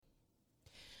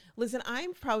Listen,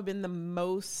 I've probably been the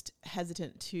most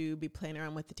hesitant to be playing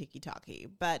around with the TikTok,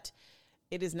 but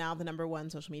it is now the number one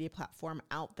social media platform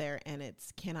out there, and it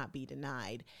cannot be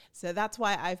denied. So that's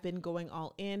why I've been going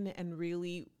all in and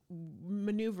really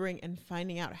maneuvering and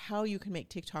finding out how you can make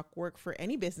TikTok work for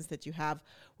any business that you have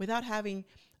without having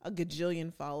a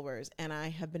gajillion followers. And I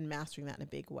have been mastering that in a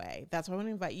big way. That's why I want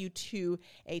to invite you to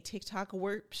a TikTok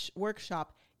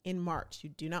workshop in March. You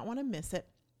do not want to miss it.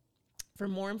 For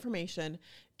more information,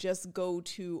 just go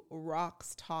to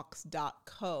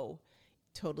roxtalks.co.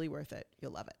 Totally worth it.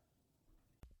 You'll love it.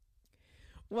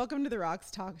 Welcome to the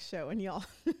Rox Talk Show. And y'all,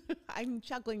 I'm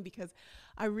chuckling because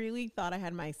I really thought I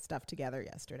had my stuff together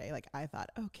yesterday. Like I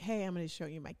thought, okay, I'm going to show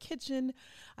you my kitchen.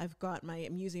 I'm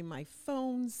using my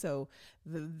phone. So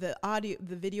the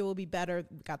video will be better.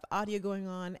 Got the audio going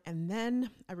on. And then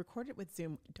I recorded it with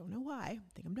Zoom. Don't know why. I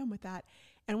think I'm done with that.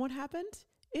 And what happened?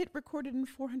 It recorded in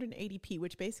 480p,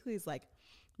 which basically is like,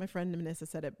 my friend Vanessa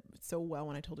said it so well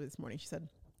when I told her this morning. She said,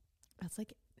 that's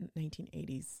like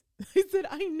 1980s. I said,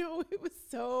 I know, it was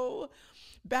so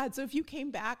bad. So if you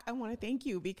came back, I want to thank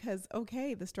you because,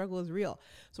 okay, the struggle is real.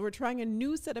 So we're trying a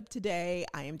new setup today.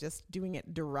 I am just doing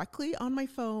it directly on my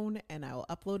phone and I will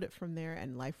upload it from there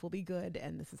and life will be good.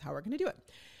 And this is how we're going to do it.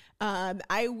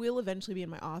 I will eventually be in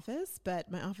my office, but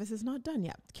my office is not done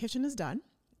yet. The kitchen is done.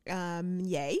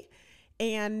 Yay.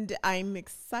 And I'm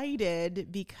excited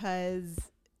because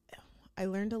I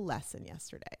learned a lesson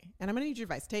yesterday and I'm going to need your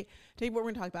advice. Tell you what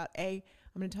we're going to talk about. I'm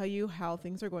going to tell you how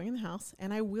things are going in the house,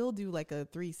 and I will do like a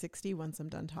 360 once I'm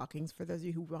done talking. For those of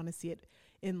you who want to see it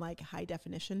in like high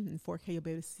definition in 4K, you'll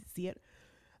be able to see it.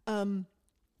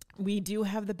 We do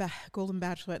have the Golden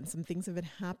Bachelorette, and some things have been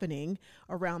happening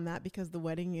around that because the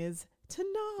wedding is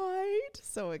tonight.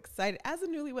 So excited. As a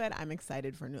newlywed, I'm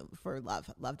excited for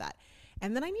love. Love that.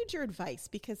 And then I need your advice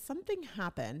because something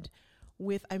happened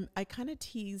with, I kind of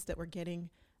teased that we're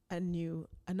getting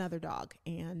another dog,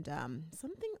 and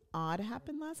something odd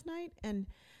happened last night, and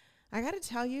I got to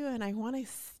tell you, and I want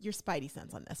your spidey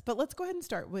sense on this, but let's go ahead and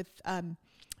start with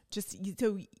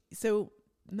so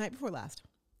night before last,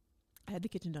 I had the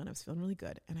kitchen done. I was feeling really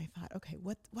good, and I thought, okay,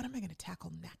 what am I going to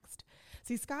tackle next?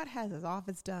 See, Scott has his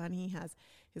office done, he has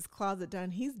his closet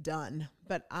done, he's done,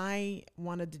 but I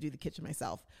wanted to do the kitchen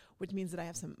myself, which means that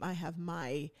I have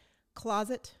my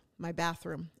closet, my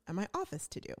bathroom, and my office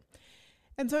to do.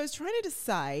 And so I was trying to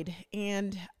decide,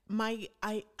 and I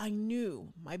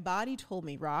knew, my body told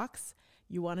me, Rox,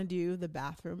 you want to do the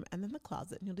bathroom and then the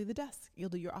closet, and you'll do the desk. You'll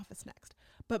do your office next.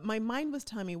 But my mind was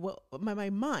telling me, well, my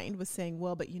mind was saying,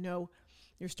 well, but you're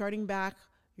starting back,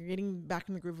 you're getting back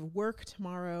in the groove of work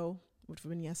tomorrow, which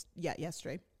would have been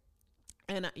yesterday,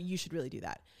 and you should really do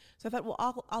that. So I thought,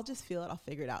 well, I'll just feel it. I'll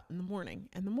figure it out in the morning.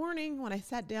 And the morning when I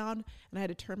sat down and I had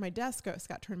to turn my desk,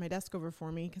 Scott turned my desk over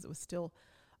for me because it was still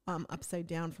upside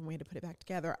down from when we had to put it back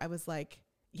together. I was like,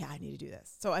 yeah, I need to do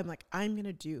this. So I'm like, I'm going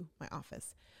to do my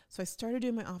office. So I started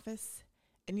doing my office,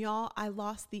 and y'all, I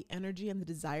lost the energy and the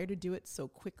desire to do it so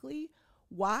quickly.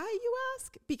 Why, you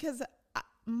ask? Because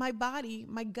my body,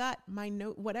 my gut, my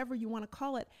note, whatever you want to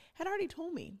call it, had already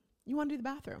told me, you want to do the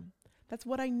bathroom. That's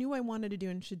what I knew I wanted to do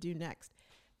and should do next.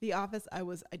 The office, I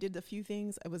did a few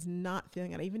things. I was not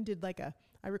feeling it. I even did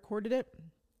I recorded it,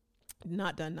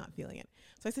 not done, not feeling it.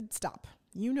 So I said, stop.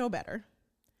 You know better.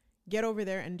 Get over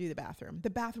there and do the bathroom. The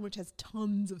bathroom, which has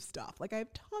tons of stuff. Like I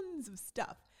have tons of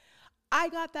stuff. I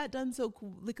got that done so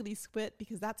lickety split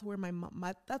because that's where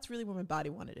that's really where my body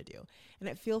wanted to do. And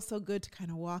it feels so good to kind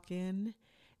of walk in,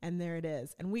 and there it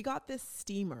is. And we got this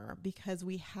steamer because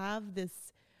we have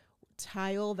this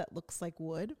tile that looks like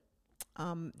wood,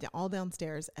 all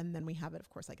downstairs. And then we have it, of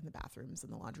course, like in the bathrooms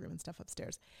and the laundry room and stuff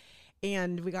upstairs.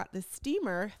 And we got this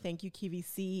steamer. Thank you,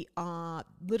 QVC.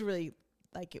 Literally,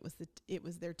 like it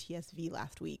was their TSV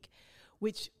last week,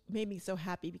 which made me so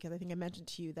happy because I think I mentioned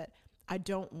to you that I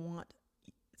don't want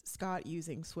Scott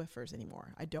using Swiffers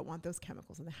anymore. I don't want those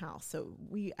chemicals in the house. So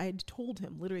I had told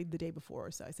him literally the day before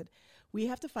or so, I said, we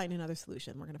have to find another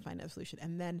solution. We're going to find another solution.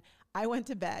 And then I went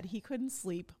to bed. He couldn't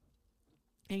sleep,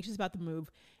 anxious about the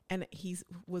move. And he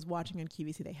was watching on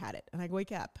QVC. They had it. And I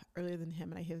wake up earlier than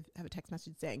him, and I have a text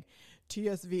message saying,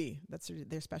 TSV, that's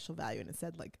their special value. And it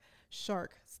said like,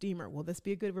 Shark, steamer, will this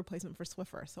be a good replacement for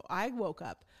Swiffer? So I woke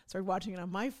up, started watching it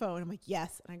on my phone. I'm like,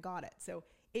 yes, and I got it. So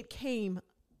it came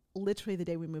literally the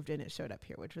day we moved in. It showed up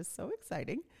here, which was so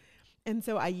exciting. And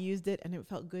so I used it, and it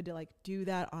felt good to like do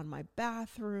that on my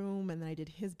bathroom. And then I did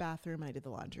his bathroom, and I did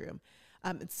the laundry room.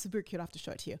 It's super cute. I'll have to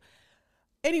show it to you.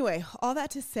 Anyway, all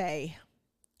that to say,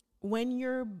 when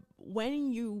your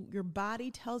body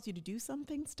tells you to do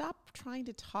something, stop trying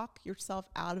to talk yourself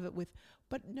out of it with,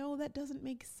 but no, that doesn't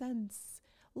make sense.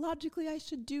 logically I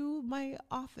should do my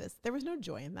office. There was no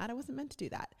joy in that. I wasn't meant to do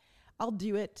that. I'll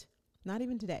do it, not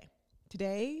even today.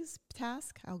 Today's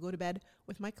task, I'll go to bed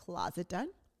with my closet done,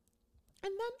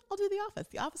 and then I'll do the office.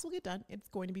 The office will get done. It's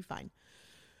going to be fine.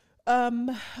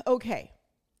 Okay.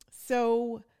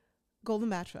 So Golden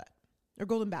Bachelor,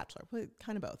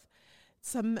 kind of both.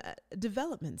 Some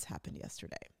developments happened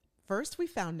yesterday. First, we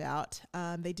found out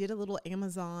they did a little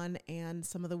Amazon, and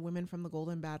some of the women from the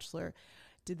Golden Bachelor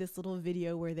did this little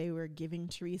video where they were giving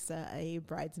Teresa a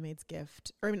bridesmaid's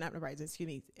gift, or not a bridesmaid's, excuse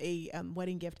me, a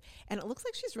wedding gift. And it looks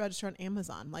like she's registered on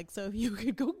Amazon. Like, so if you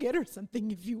could go get her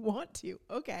something if you want to.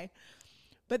 Okay.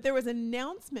 But there was an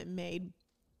announcement made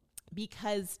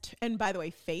because, and by the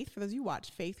way, Faith, for those of you who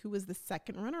watched, Faith, who was the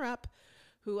second runner-up,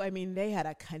 who, I mean, they had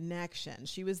a connection.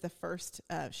 She was the first,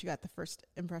 she got the first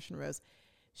impression rose.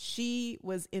 She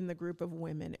was in the group of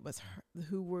women. It was her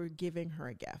who were giving her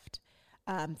a gift.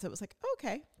 So it was like,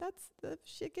 okay,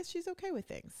 I guess she's okay with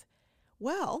things.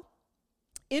 Well,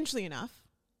 interestingly enough,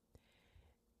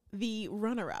 the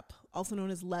runner-up, also known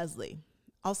as Leslie,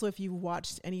 also if you've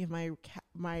watched any of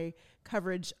my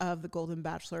coverage of the Golden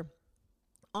Bachelor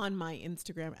on my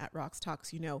Instagram at Rox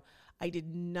Talks, you know, I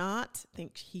did not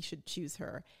think he should choose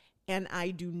her, and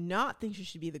I do not think she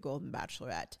should be the Golden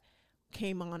Bachelorette.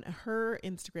 Came on her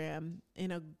Instagram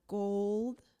in a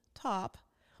gold top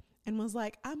and was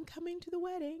like, I'm coming to the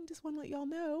wedding. Just want to let y'all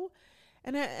know.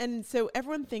 And so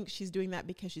everyone thinks she's doing that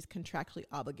because she's contractually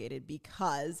obligated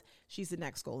because she's the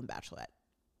next Golden Bachelorette.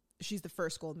 She's the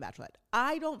first Golden Bachelorette.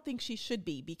 I don't think she should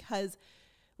be because,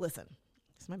 listen,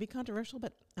 this might be controversial,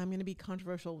 but I'm going to be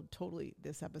controversial totally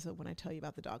this episode when I tell you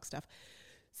about the dog stuff.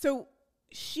 So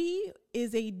she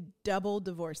is a double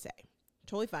divorcee.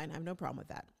 Totally fine. I have no problem with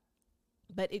that.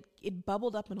 But it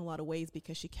bubbled up in a lot of ways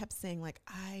because she kept saying, like,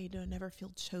 I don't never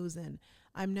feel chosen.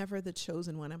 I'm never the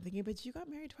chosen one. I'm thinking, but you got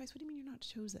married twice. What do you mean you're not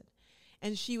chosen?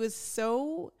 And she was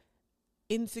so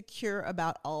insecure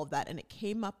about all of that. And it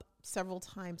came up several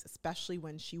times, especially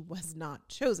when she was not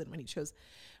chosen, when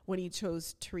he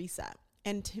chose Teresa.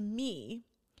 And to me,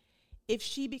 if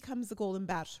she becomes the Golden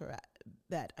Bachelorette,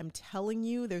 that I'm telling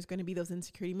you, there's going to be those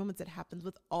insecurity moments that happens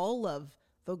with all of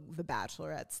the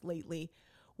bachelorettes lately,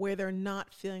 where they're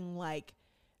not feeling like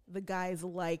the guys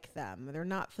like them. They're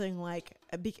not feeling like,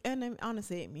 and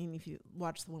honestly, I mean, if you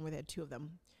watch the one where they had two of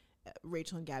them,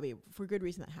 Rachel and Gabby, for good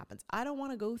reason that happens. I don't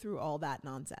want to go through all that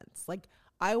nonsense. Like,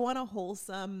 I want a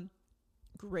wholesome,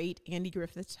 great Andy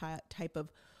Griffith type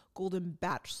of Golden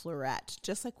Bachelorette,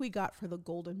 just like we got for the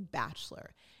Golden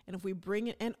Bachelor. And if we bring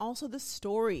it, and also the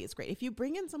story is great. If you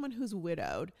bring in someone who's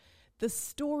widowed, the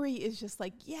story is just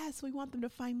like, yes, we want them to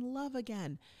find love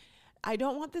again. I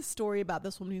don't want this story about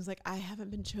this woman who's like, I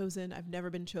haven't been chosen. I've never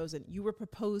been chosen. You were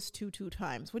proposed to 2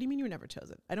 times. What do you mean you were never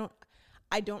chosen? I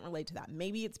don't relate to that.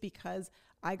 Maybe it's because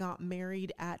I got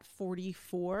married at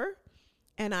 44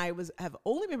 and I have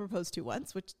only been proposed to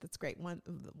once, which that's great.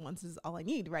 Once is all I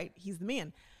need, right? He's the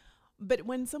man. But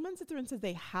when someone sits there and says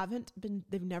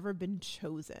they've never been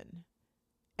chosen,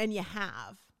 and you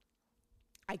have,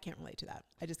 I can't relate to that.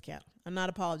 I just can't. I'm not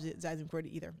apologizing for it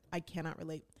either. I cannot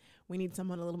relate. We need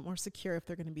someone a little more secure if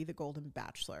they're going to be the Golden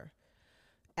Bachelor.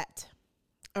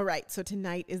 All right, so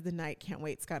tonight is the night. Can't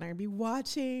wait. Scott and I are going to be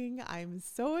watching. I'm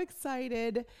so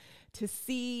excited to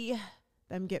see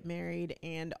them get married,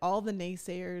 and all the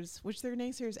naysayers, which they're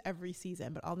naysayers every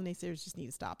season, but all the naysayers just need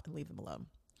to stop and leave them alone.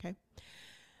 Okay.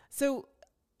 So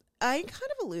I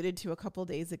kind of alluded to a couple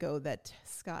days ago that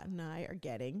Scott and I are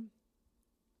getting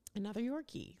another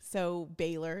Yorkie. So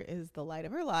Baylor is the light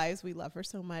of our lives. We love her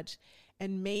so much.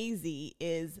 And Maisie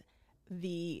is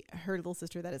her little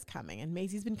sister that is coming. And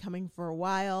Maisie's been coming for a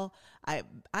while.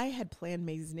 I had planned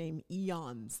Maisie's name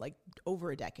eons, like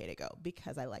over a decade ago,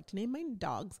 because I like to name my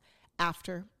dogs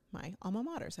after my alma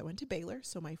mater. So I went to Baylor.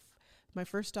 So my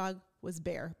first dog was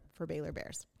Bear for Baylor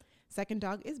Bears. Second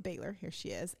dog is Baylor. Here she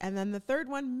is. And then the third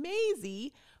one,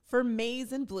 Maisie, for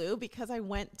Maize and Blue, because I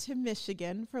went to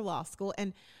Michigan for law school,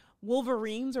 and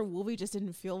Wolverines or Wolvie just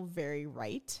didn't feel very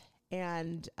right.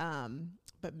 And,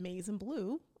 but Maize and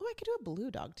Blue, I could do a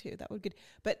blue dog too. That would be good.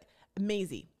 But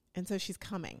Maisie. And so she's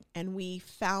coming, and we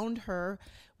found her.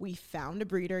 We found a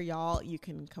breeder, y'all. You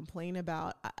can complain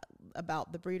about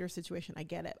the breeder situation. I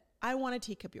get it. I want a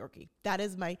teacup Yorkie.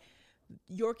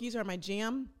 Yorkies are my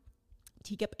jam.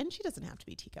 Teacup, and she doesn't have to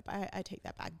be teacup. I take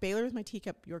that back. Baylor is my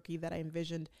teacup Yorkie that I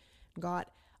envisioned and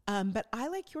got. But I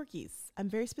like Yorkies. I'm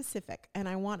very specific, and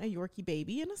I want a Yorkie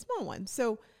baby and a small one.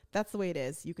 So that's the way it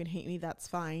is. You can hate me. That's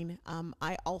fine.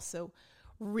 I also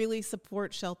really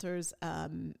support shelters,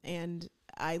 and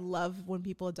I love when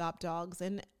people adopt dogs.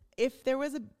 And if there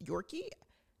was a Yorkie,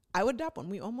 I would adopt one.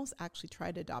 We almost actually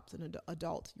tried to adopt an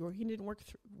adult Yorkie. Didn't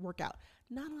work out.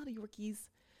 Not a lot of Yorkies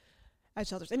at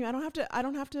shelters. Anyway, I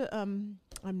don't have to, I'm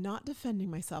not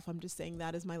defending myself. I'm just saying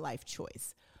that is my life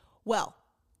choice. Well,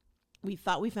 we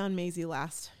thought we found Maisie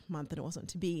last month and it wasn't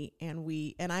to be.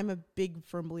 And I'm a big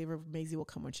firm believer Maisie will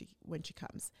come when she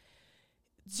comes.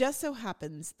 Just so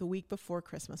happens the week before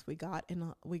Christmas,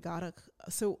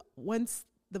 so once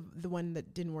the one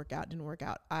that didn't work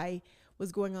out, I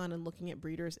was going on and looking at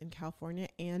breeders in California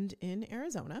and in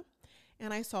Arizona.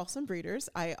 And I saw some breeders.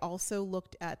 I also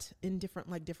looked at in different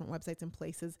websites and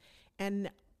places.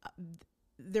 And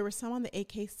there were some on the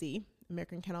AKC,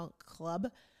 American Kennel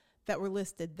Club, that were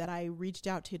listed that I reached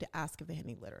out to ask if they had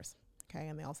any litters. Okay.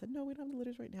 And they all said, no, we don't have the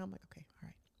litters right now. I'm like, okay, all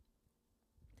right.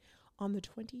 On the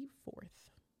 24th,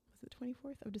 was it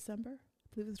 24th of December?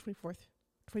 I believe it was 24th,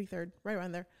 23rd, right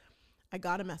around there. I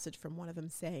got a message from one of them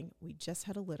saying, we just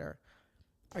had a litter.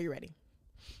 Are you ready?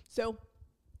 So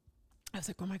I was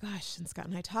like, oh my gosh. And Scott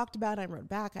and I talked about it. I wrote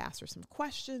back. I asked her some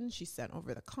questions. She sent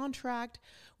over the contract,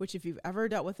 which if you've ever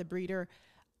dealt with a breeder,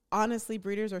 honestly,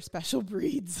 breeders are special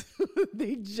breeds.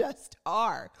 They just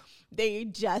are. They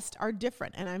just are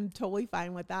different. And I'm totally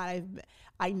fine with that.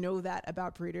 I know that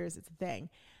about breeders. It's a thing.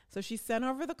 So she sent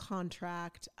over the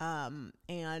contract,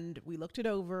 and we looked it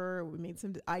over.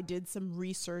 I did some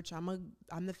research.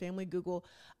 I'm the family Google.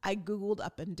 I Googled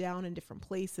up and down in different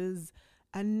places,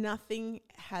 and nothing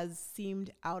has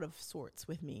seemed out of sorts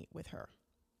with her.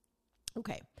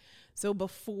 Okay. So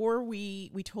before we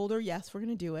told her, yes, we're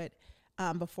going to do it.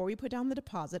 Before we put down the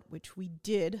deposit, which we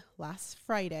did last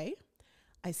Friday,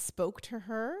 I spoke to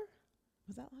her.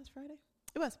 Was that last Friday?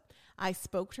 It was. I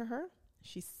spoke to her.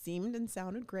 She seemed and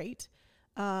sounded great.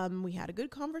 We had a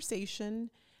good conversation.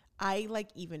 I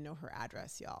even know her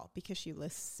address, y'all, because she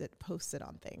posts it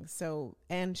on things. So,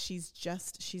 and she's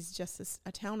just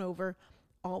a town over,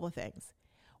 all the things.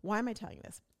 Why am I telling you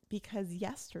this? Because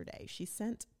yesterday she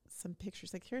sent some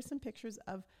pictures. Here's some pictures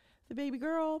of the baby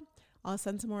girl. I'll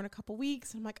send some more in a couple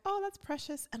weeks. And I'm like, oh, that's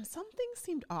precious. And something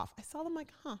seemed off. I saw them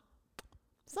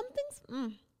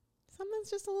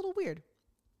something's just a little weird.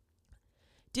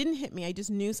 Didn't hit me. I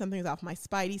just knew something was off. My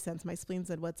spidey sense, my spleen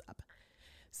said, what's up?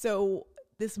 So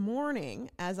this morning,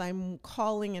 as I'm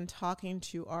calling and talking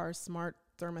to our smart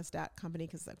thermostat company,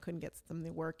 because I couldn't get something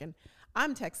to work, and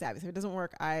I'm tech savvy, so if it doesn't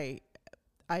work, I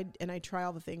try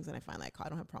all the things, and I finally call. I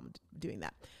don't have a problem doing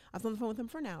that. I was on the phone with them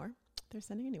for an hour. They're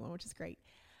sending a new one, which is great.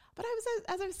 But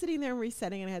as I was sitting there and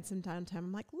resetting, and I had some downtime,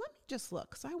 I'm like, let me just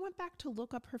look. So I went back to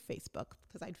look up her Facebook,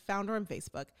 because I'd found her on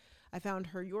Facebook. I found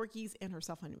her Yorkies and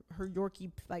herself on her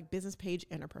Yorkie business page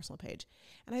and her personal page.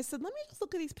 And I said, let me just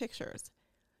look at these pictures.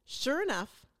 Sure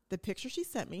enough, the picture she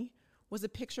sent me was a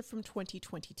picture from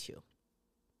 2022.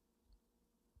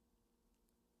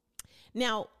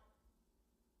 Now,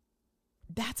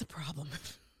 that's a problem.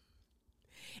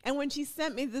 And when she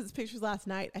sent me these pictures last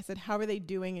night, I said, how are they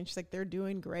doing? And she's like, they're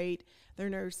doing great. They're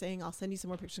nursing. I'll send you some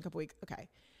more pictures in a couple weeks. Okay.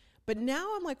 But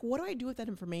now I'm like, what do I do with that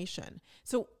information?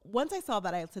 So once I saw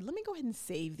that, I said, let me go ahead and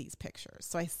save these pictures.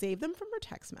 So I saved them from her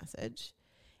text message.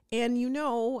 And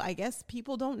I guess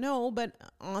people don't know, but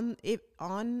on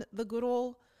the good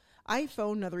old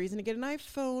iPhone, another reason to get an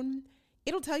iPhone,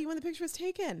 it'll tell you when the picture was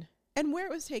taken and where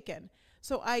it was taken.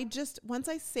 So once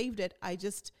I saved it, I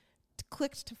just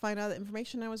clicked to find out the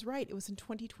information. I was right. It was in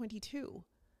 2022.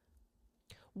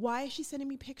 Why is she sending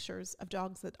me pictures of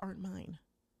dogs that aren't mine?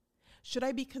 Should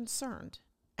I be concerned?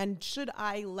 And should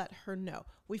I let her know?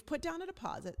 We've put down a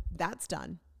deposit. That's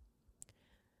done.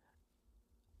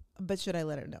 But should I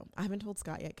let her know? I haven't told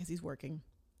Scott yet because he's working,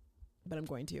 but I'm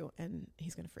going to, and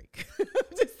he's going to freak.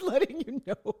 Just letting you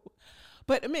know.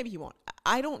 But maybe he won't.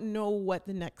 I don't know what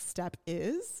the next step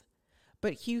is,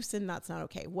 but Houston, that's not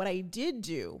okay. What I did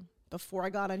do before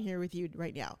I got on here with you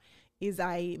right now is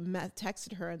I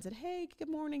texted her and said, hey, good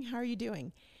morning. How are you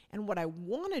doing? And what I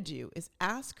want to do is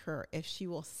ask her if she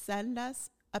will send us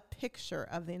a picture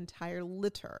of the entire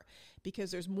litter, because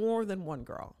there's more than one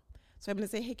girl. So I'm going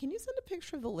to say, hey, can you send a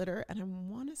picture of the litter? And I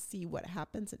want to see what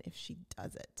happens and if she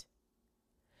does it.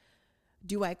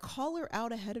 Do I call her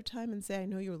out ahead of time and say, I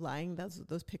know you're lying.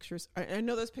 Those pictures, I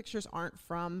know those pictures aren't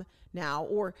from now.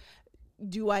 Or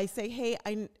do I say, hey,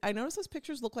 I noticed those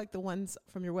pictures look like the ones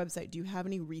from your website. Do you have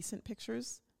any recent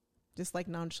pictures? Just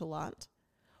nonchalant.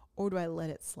 Or do I let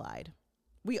it slide?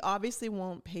 We obviously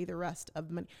won't pay the rest of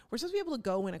the money. We're supposed to be able to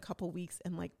go in a couple weeks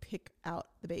and pick out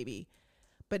the baby.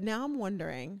 But now I'm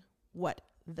wondering what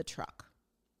the truck.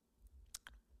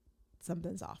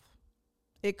 Something's off.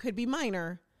 It could be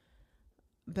minor,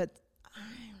 but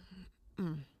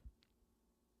we'll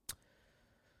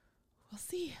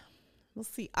see. we'll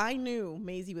see. I knew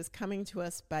Maisie was coming to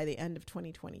us by the end of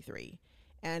 2023,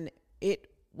 and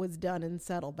it was done and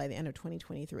settled by the end of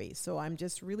 2023. So I'm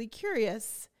just really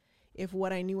curious if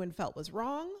what I knew and felt was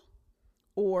wrong,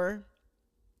 or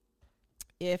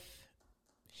if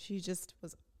she just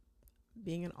was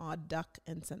being an odd duck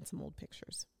and sent some old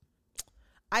pictures.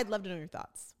 I'd love to know your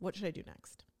thoughts. What should I do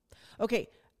next? Okay,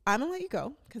 I'm going to let you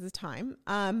go because of time.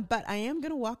 But I am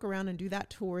going to walk around and do that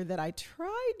tour that I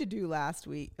tried to do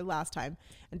last time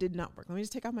and did not work. Let me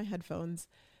just take off my headphones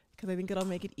because I think it'll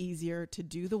make it easier to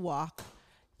do the walk.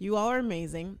 You all are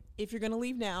amazing. If you're going to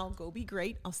leave now, go be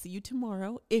great. I'll see you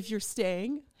tomorrow. If you're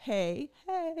staying, hey.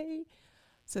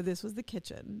 So this was the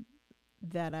kitchen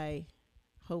that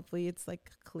hopefully it's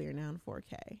like clear now in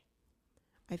 4K.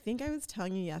 I think I was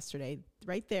telling you yesterday,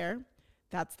 right there,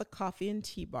 that's the coffee and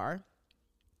tea bar.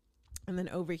 And then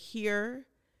over here,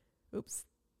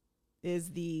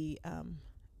 is the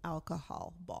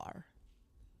alcohol bar.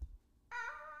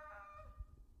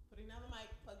 Putting down the mic,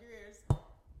 plug your ears.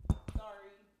 Sorry.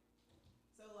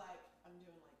 So I'm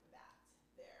doing like that.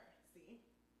 There, see?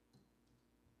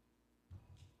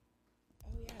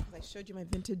 Oh yeah, because I showed you my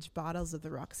vintage bottles of the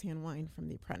Roxanne wine from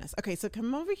The Apprentice. Okay, so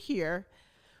come over here.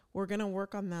 We're going to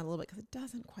work on that a little bit because it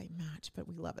doesn't quite match, but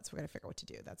we love it. So we're going to figure out what to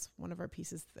do. That's one of our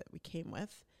pieces that we came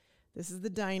with. This is the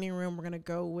dining room we're going to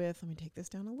go with. Let me take this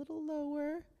down a little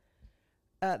lower.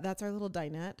 That's our little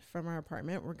dinette from our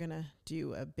apartment. We're going to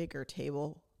do a bigger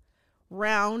table,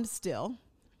 round still.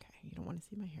 Okay, you don't want to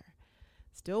see my hair.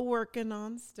 Still working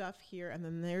on stuff here. And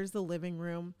then there's the living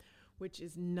room, which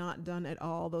is not done at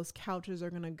all. Those couches are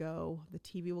going to go. The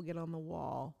TV will get on the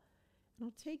wall. And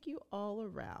I'll take you all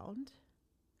around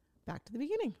back to the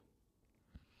beginning.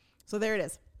 So there it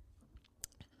is.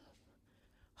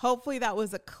 Hopefully that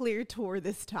was a clear tour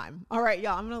this time. All right,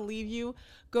 y'all, I'm going to leave you.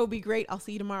 Go be great. I'll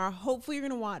see you tomorrow. Hopefully you're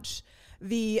going to watch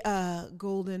the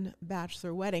Golden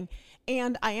Bachelor wedding.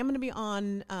 And I am going to be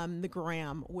on the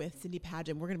gram with Cindy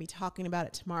Pageant. We're going to be talking about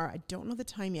it tomorrow. I don't know the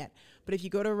time yet, but if you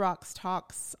go to Rox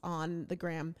Talks on the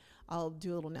gram, I'll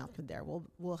do a little announcement there.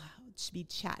 We'll be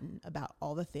chatting about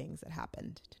all the things that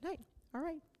happened tonight. All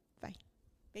right, bye.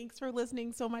 Thanks for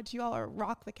listening so much. You all are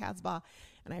rock the Casbah,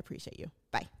 and I appreciate you.